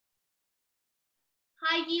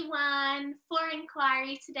Hi Year 1, for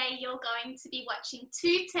inquiry today you're going to be watching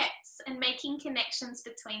two texts and making connections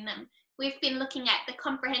between them. We've been looking at the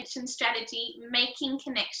comprehension strategy, making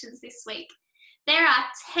connections this week. There are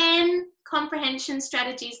 10 comprehension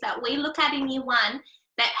strategies that we look at in Year 1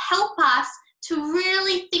 that help us to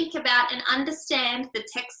really think about and understand the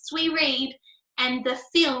texts we read and the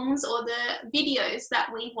films or the videos that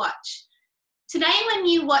we watch. Today when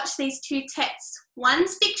you watch these two texts,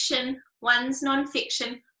 one's fiction, one's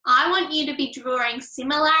non-fiction, I want you to be drawing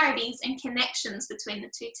similarities and connections between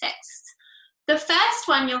the two texts. The first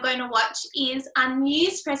one you're going to watch is a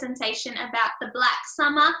news presentation about the Black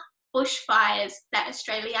Summer bushfires that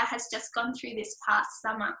Australia has just gone through this past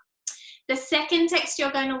summer. The second text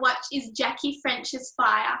you're going to watch is Jackie French's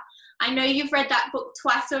Fire. I know you've read that book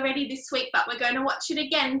twice already this week, but we're going to watch it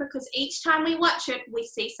again because each time we watch it, we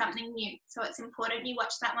see something new. So it's important you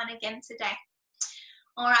watch that one again today.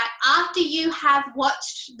 All right, after you have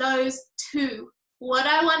watched those two, what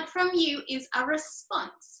I want from you is a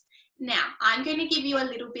response. Now, I'm going to give you a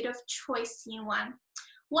little bit of choice, Year 1.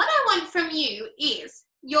 What I want from you is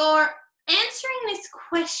you're answering this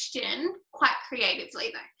question quite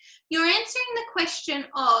creatively, though. You're answering the question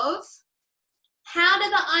of how do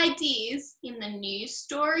the ideas in the news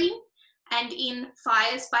story and in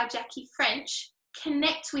Fires by Jackie French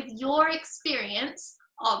connect with your experience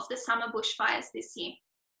of the summer bushfires this year?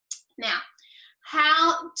 Now,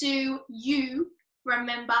 how do you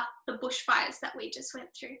remember the bushfires that we just went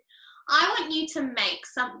through? I want you to make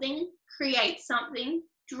something, create something,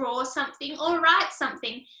 draw something, or write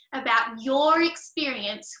something about your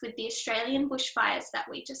experience with the Australian bushfires that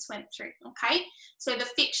we just went through, okay? So the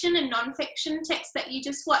fiction and non-fiction text that you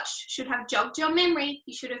just watched should have jogged your memory.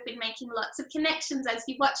 You should have been making lots of connections as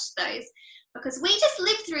you watched those, because we just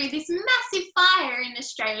lived through this massive fire in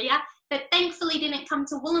Australia that thankfully didn't come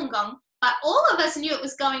to Wollongong, but all of us knew it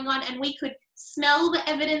was going on and we could smell the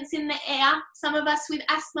evidence in the air. Some of us with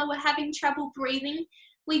asthma were having trouble breathing.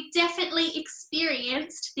 We definitely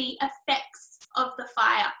experienced the effects of the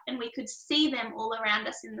fire and we could see them all around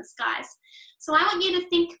us in the skies. So I want you to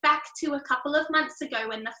think back to a couple of months ago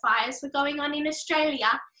when the fires were going on in Australia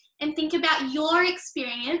and think about your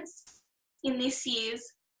experience in this year's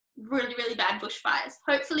really, really bad bushfires.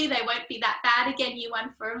 Hopefully they won't be that bad again, Year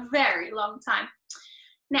 1, for a very long time.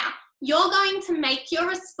 Now, you're going to make your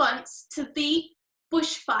response to the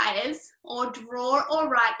bushfires or draw or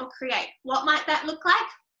write or create. What might that look like?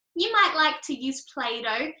 You might like to use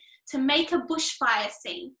Play-Doh to make a bushfire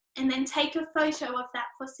scene and then take a photo of that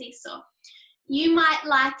for Seesaw. You might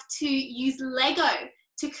like to use Lego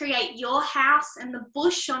to create your house and the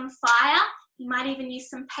bush on fire. You might even use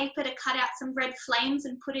some paper to cut out some red flames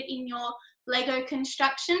and put it in your Lego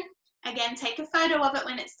construction. Again, take a photo of it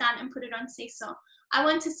when it's done and put it on Seesaw. I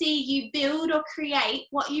want to see you build or create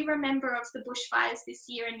what you remember of the bushfires this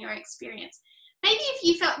year in your experience. Maybe if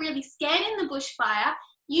you felt really scared in the bushfire,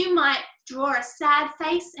 you might draw a sad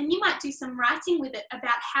face and you might do some writing with it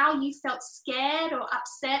about how you felt scared or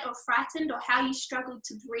upset or frightened or how you struggled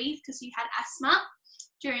to breathe because you had asthma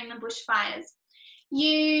during the bushfires.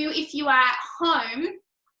 If you are at home,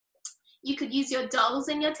 you could use your dolls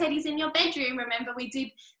and your teddies in your bedroom. Remember, we did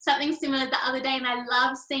something similar the other day and I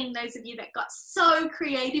love seeing those of you that got so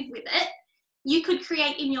creative with it. You could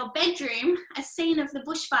create in your bedroom a scene of the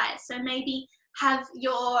bushfire. So maybe have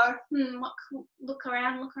your, look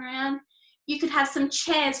around. You could have some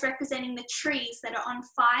chairs representing the trees that are on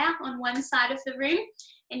fire on one side of the room,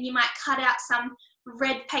 and you might cut out some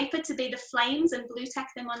red paper to be the flames and blue tack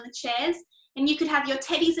them on the chairs. And you could have your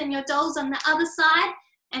teddies and your dolls on the other side,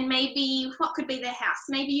 and maybe, what could be their house?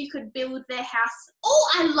 Maybe you could build their house. Oh,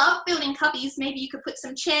 I love building cubbies. Maybe you could put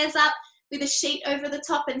some chairs up with a sheet over the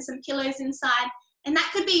top and some pillows inside, and that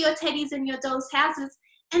could be your teddies and your dolls' houses.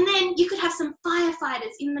 And then you could have some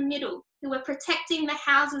firefighters in the middle who are protecting the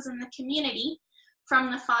houses and the community from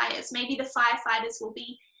the fires. Maybe the firefighters will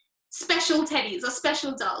be special teddies or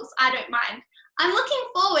special dolls. I don't mind. I'm looking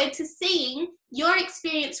forward to seeing your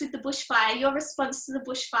experience with the bushfire, your response to the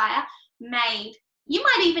bushfire made. You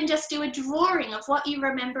might even just do a drawing of what you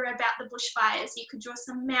remember about the bushfires. You could draw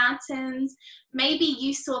some mountains. Maybe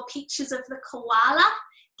you saw pictures of the koala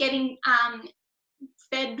getting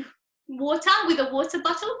fed water with a water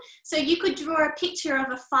bottle. So you could draw a picture of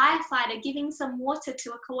a firefighter giving some water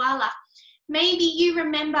to a koala. Maybe you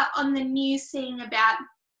remember on the news seeing about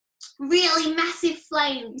really massive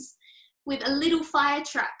flames with a little fire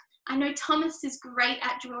truck. I know Thomas is great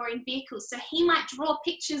at drawing vehicles, so he might draw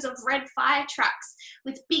pictures of red fire trucks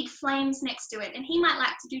with big flames next to it, and he might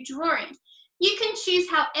like to do drawing. You can choose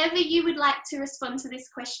however you would like to respond to this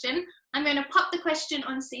question. I'm going to pop the question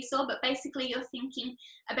on Seesaw, but basically you're thinking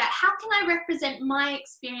about how can I represent my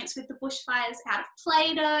experience with the bushfires out of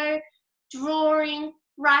Play-Doh, drawing,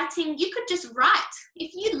 writing. You could just write.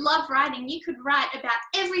 If you love writing, you could write about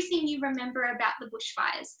everything you remember about the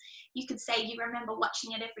bushfires. You could say you remember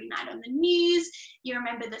watching it every night on the news, you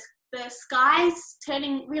remember the skies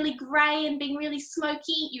turning really grey and being really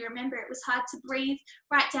smoky, you remember it was hard to breathe.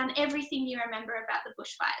 Write down everything you remember about the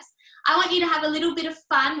bushfires. I want you to have a little bit of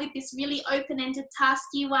fun with this really open-ended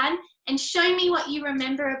tasky one and show me what you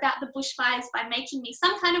remember about the bushfires by making me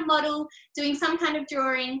some kind of model, doing some kind of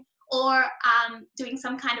drawing, or doing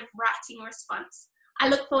some kind of writing response. I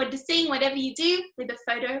look forward to seeing whatever you do with a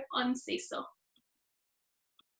photo on Seesaw.